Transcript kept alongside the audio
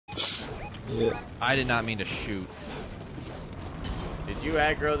Yeah. I did not mean to shoot. Did you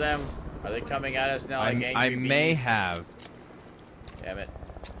aggro them? Are they coming at us now like angry I bees? may have. Damn it.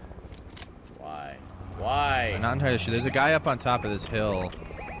 Why? Why? I'm not entirely sure. There's a guy up on top of this hill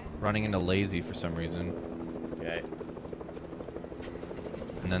running into lazy for some reason. Okay.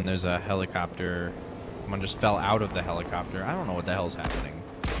 And then there's a helicopter. Someone just fell out of the helicopter. I don't know what the hell's happening.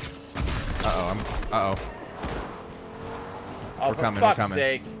 Uh-oh. Oh, We're for coming, fuck's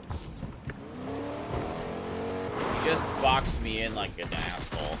sake. He just boxed me in like an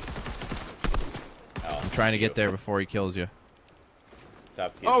asshole. Oh, I'm trying to get there before he kills you.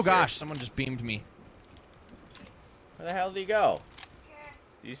 Tough kids Oh here. gosh, someone just beamed me. Where the hell did he go?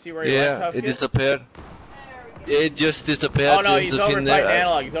 Do you see where he went, Tough it Kid? disappeared. It just disappeared. Oh no, he's into over thin fighting air.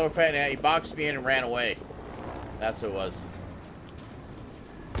 Analog. He's over fighting Analog. He boxed me in and ran away. That's what it was.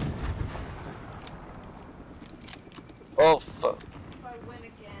 Oh fuck. If I win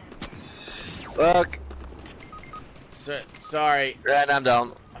again. Fuck. Sorry. Right, I'm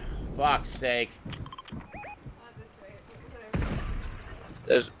down. Fuck's sake. This way.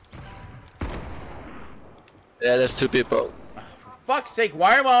 Whatever. There's two people. Fuck's sake,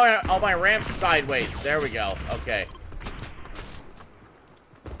 why am I on my ramp sideways? There we go. Okay.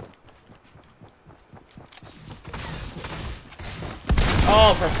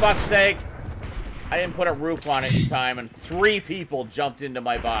 Oh, for fuck's sake. I didn't put a roof on it in time, and 3 people jumped into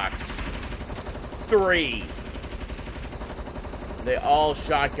my box. 3. They all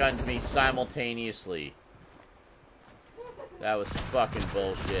shotgunned me simultaneously. That was fucking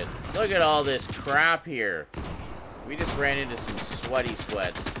bullshit. Look at all this crap here. We just ran into some sweaty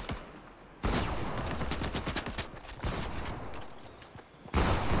sweats.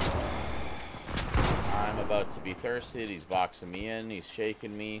 I'm about to be thirsted. He's boxing me in. He's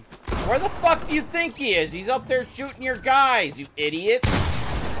shaking me. Where the fuck do you think he is? He's up there shooting your guys, you idiot.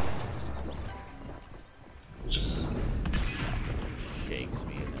 Shakes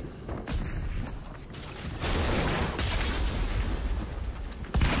me in this.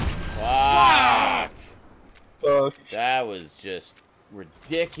 Fuck. Fuck. That was just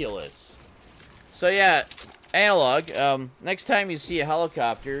ridiculous. So yeah, Analog, next time you see a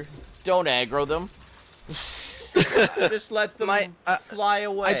helicopter, don't aggro them. Just let them fly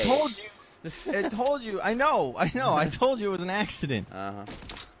away. I told you. I told you. I know. I told you it was an accident. Uh-huh.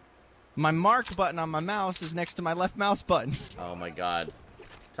 My mark button on my mouse is next to my left mouse button. Oh my god.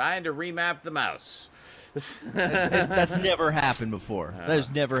 Time to remap the mouse. That's never happened before. That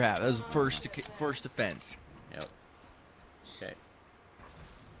has never happened. That was the first offense. Yep. Okay.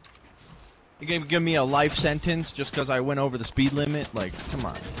 You gonna give me a life sentence just because I went over the speed limit? Like, come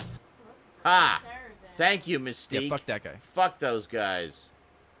on. Ah! Thank you, Mystique. Yeah, fuck that guy. Fuck those guys.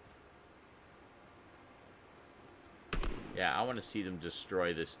 Yeah, I want to see them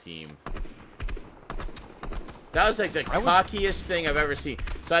destroy this team. That was like the cockiest thing I've ever seen.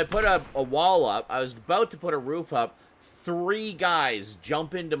 So I put a wall up. I was about to put a roof up. 3 guys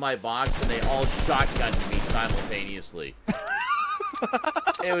jump into my box and they all shotgunned me simultaneously.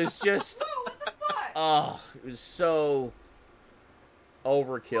 It was just... Oh, it was so...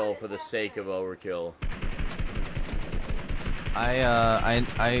 overkill for the sake of overkill.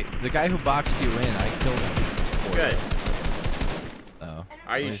 The guy who boxed you in, I killed him. Good. Oh.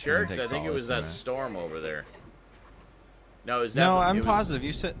 Are you sure? Because I think it was that storm over there. No, is that? No, I'm positive.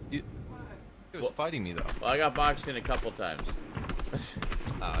 You said he was fighting me though. Well, I got boxed in a couple times.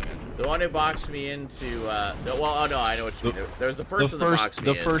 Oh, okay. The one who boxed me into, well, oh no, I know what you mean. There was the first one that boxed me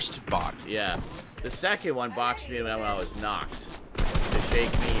in. The first box. Yeah. The second one boxed me in when I was knocked. To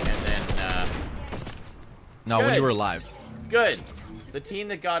shake me, and then, No, when you were alive. Good. The team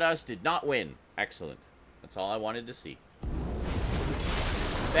that got us did not win. Excellent. That's all I wanted to see.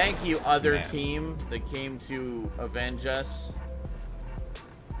 Thank you, other team that came to avenge us.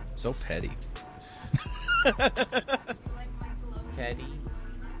 So petty. Petty.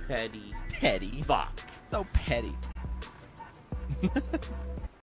 Petty. Petty. Fuck. So petty.